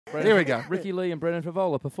Here we go. Ricki-Lee and Brendan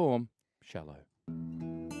Fevola perform Shallow.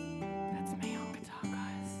 That's me on guitar,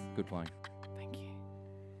 guys. Good playing. Thank you.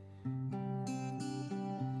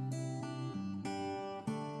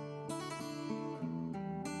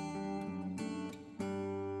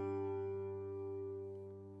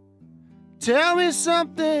 Tell me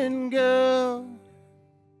something, girl.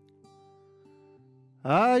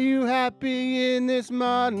 Are you happy in this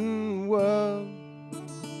modern world?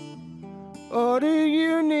 Or do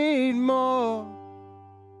you need more?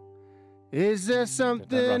 Is there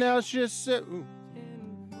something else you said?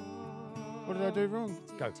 What did I do wrong?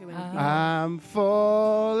 Go. I'm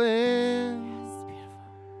falling.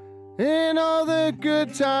 In all the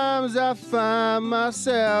good times I find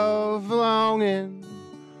myself longing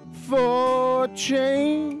for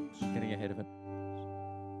change. Getting ahead of it.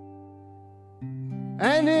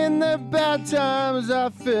 And in the bad times I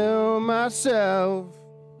feel myself.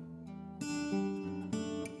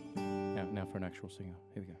 Now for an actual singer.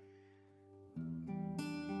 Here we go.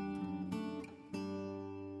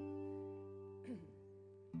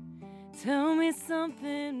 Tell me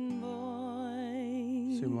something,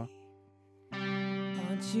 boy. Similar.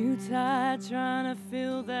 Aren't you tired trying to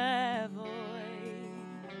fill that void?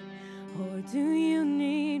 Or do you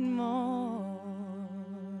need more?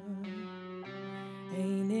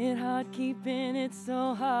 Ain't it hard keeping it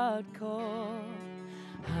so hardcore?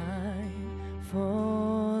 I'm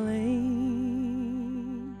falling.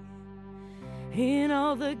 In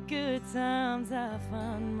all the good times I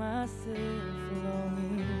find myself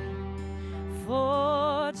longing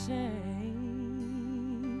for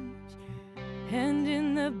change. And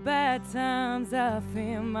in the bad times I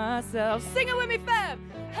feel myself. Sing it with me, fam!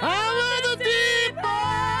 I'm in the deep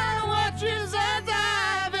end, watches and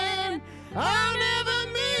diving. I'll never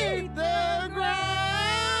meet the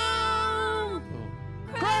ground.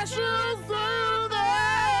 Crashing through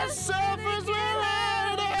the surface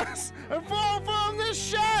around us and fall from the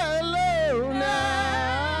shallow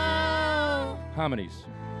now. Harmonies.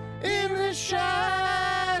 In the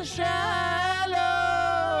shallow.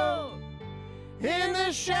 In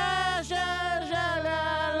the shallow.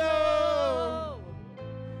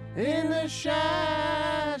 In the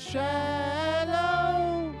shallow,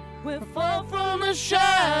 we fall from the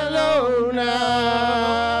shallow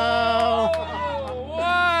now. Oh,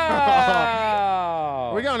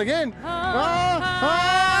 wow! We're going again.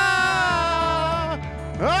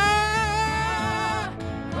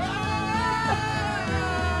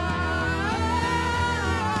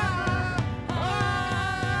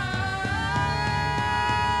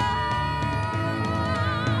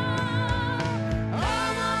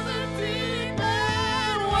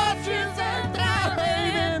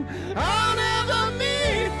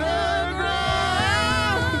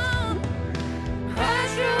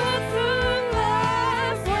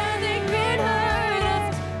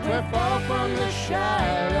 From the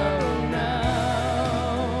shallow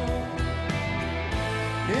now.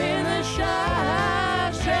 In the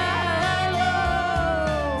shallow.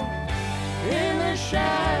 In the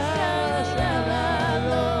shallow.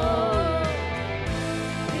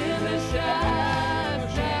 In the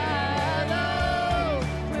shallow.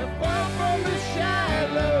 We fall from the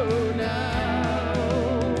shallow now.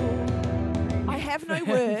 I have no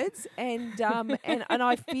words, and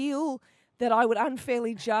I feel that I would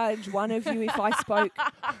unfairly judge one of you if I spoke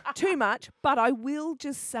too much, but I will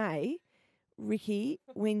just say, Ricki,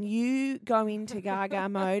 when you go into Gaga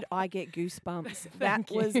mode, I get goosebumps. That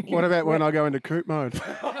was What about when I go into coop mode?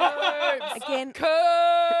 Again,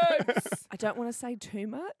 I don't want to say too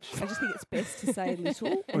much. I just think it's best to say a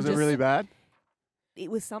little. Was it really bad? It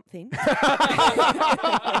was something. It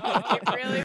really